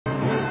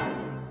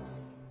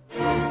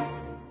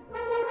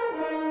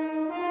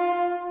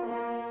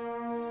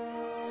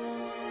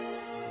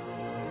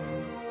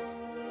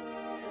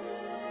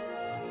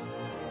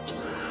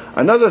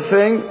Another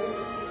thing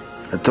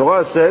the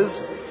Torah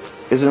says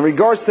is in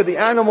regards to the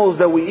animals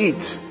that we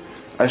eat.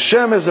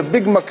 HaShem is a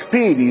big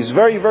makpid. He's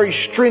very, very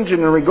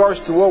stringent in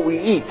regards to what we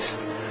eat.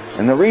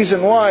 And the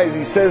reason why is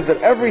he says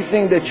that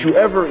everything that you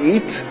ever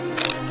eat,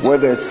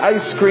 whether it's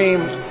ice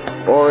cream,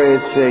 or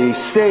it's a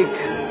steak,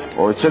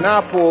 or it's an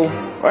apple,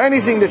 or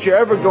anything that you're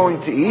ever going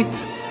to eat,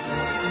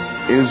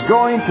 is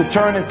going to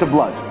turn into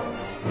blood.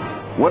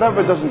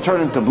 Whatever doesn't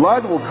turn into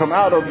blood will come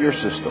out of your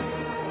system.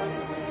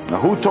 Now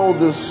who told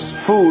this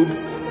food,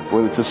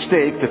 whether it's a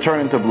steak, to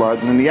turn into blood,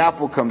 and then the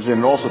apple comes in,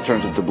 it also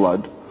turns into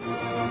blood.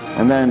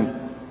 And then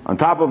on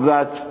top of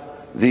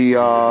that, the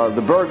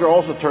burger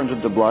also turns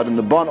into blood, and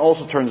the bun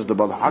also turns into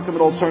blood. How come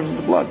it all turns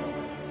into blood?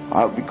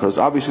 Because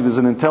obviously there's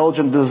an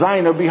intelligent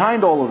designer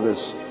behind all of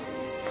this.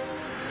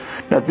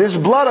 Now this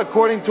blood,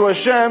 according to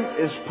HaShem,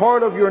 is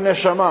part of your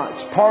neshama,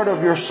 it's part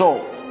of your soul,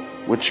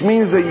 which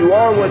means that you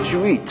are what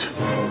you eat.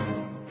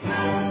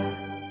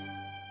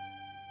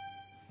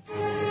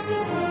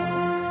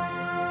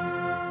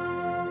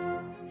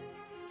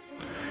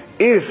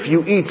 If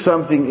you eat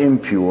something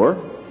impure,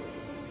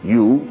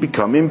 you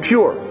become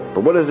impure.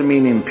 But what does it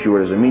mean impure?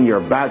 Does it mean you're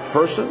a bad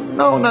person?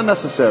 No, not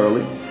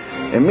necessarily.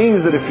 It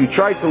means that if you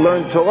try to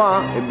learn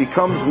Torah, it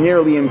becomes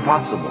nearly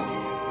impossible.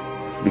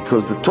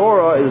 Because the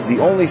Torah is the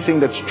only thing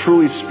that's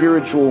truly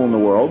spiritual in the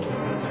world,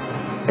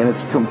 and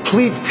it's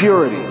complete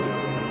purity.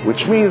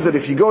 Which means that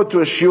if you go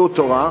to a shiur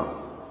Torah,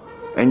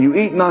 and you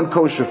eat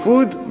non-kosher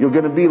food, you're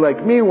going to be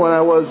like me when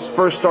I was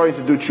first starting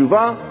to do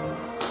tshuva.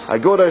 I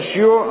go to a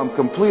shiur, I'm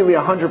completely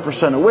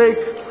 100% awake.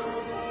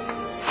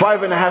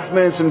 5.5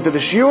 minutes into the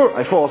shiur,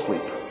 I fall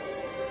asleep.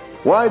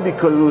 Why?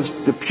 Because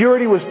the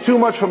purity was too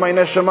much for my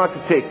neshama to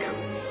take.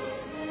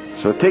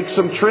 So it takes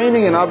some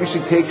training and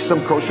obviously takes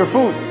some kosher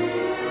food.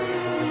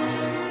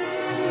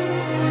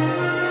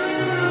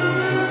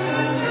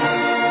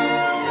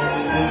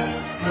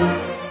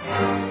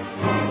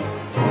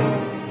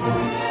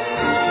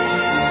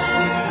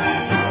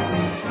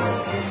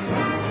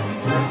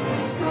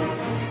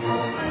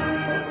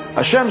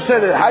 HaShem said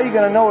that how are you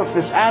going to know if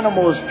this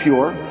animal is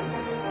pure?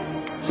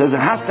 It says it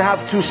has to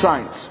have two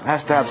signs. It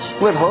has to have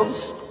split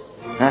hooves.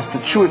 It has to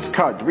chew its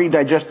cud,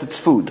 redigest its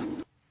food.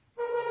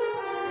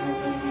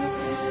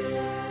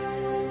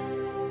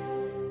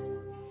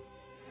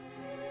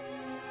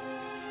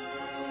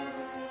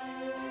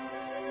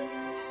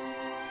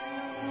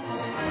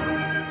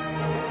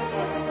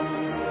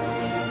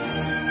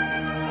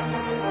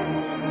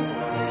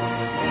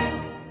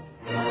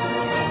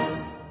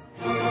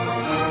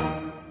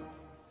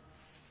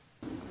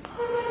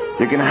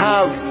 You can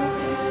have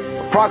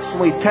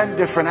approximately 10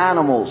 different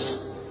animals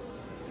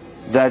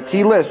that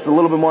he lists, a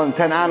little bit more than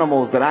 10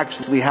 animals that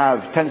actually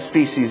have, 10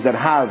 species that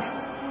have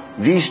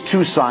these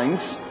two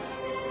signs.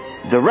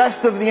 The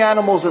rest of the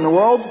animals in the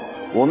world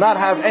will not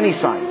have any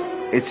sign.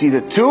 It's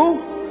either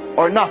 2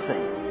 or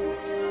nothing,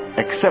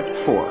 except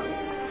 4.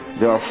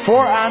 There are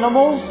 4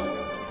 animals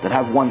that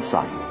have one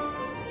sign.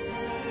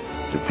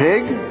 The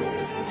pig,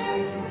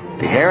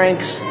 the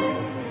hyrax,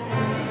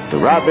 the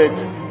rabbit,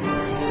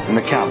 and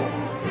the camel.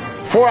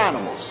 4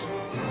 animals.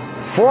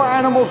 4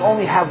 animals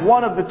only have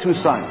one of the 2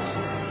 signs.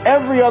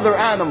 Every other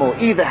animal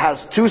either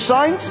has 2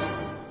 signs,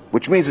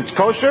 which means it's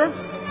kosher,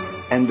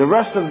 and the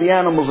rest of the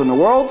animals in the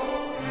world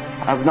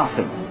have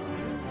nothing.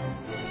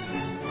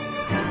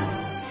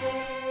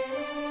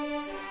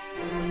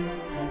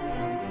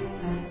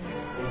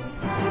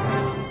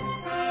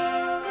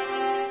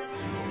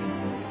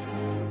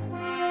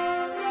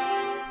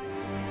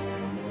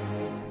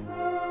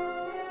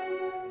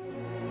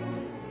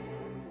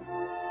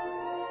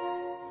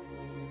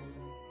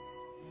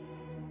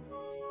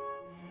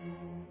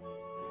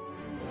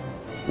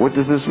 What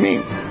does this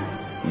mean?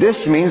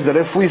 This means that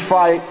if we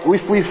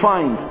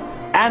find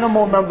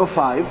animal number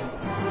 5,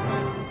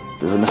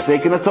 there's a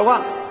mistake in the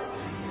Torah.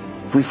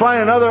 If we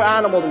find another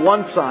animal with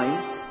one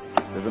sign,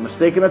 there's a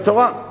mistake in the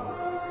Torah.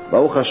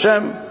 Baruch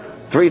Hashem,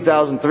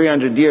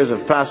 3,300 years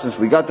have passed since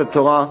we got the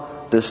Torah,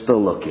 they're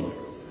still looking.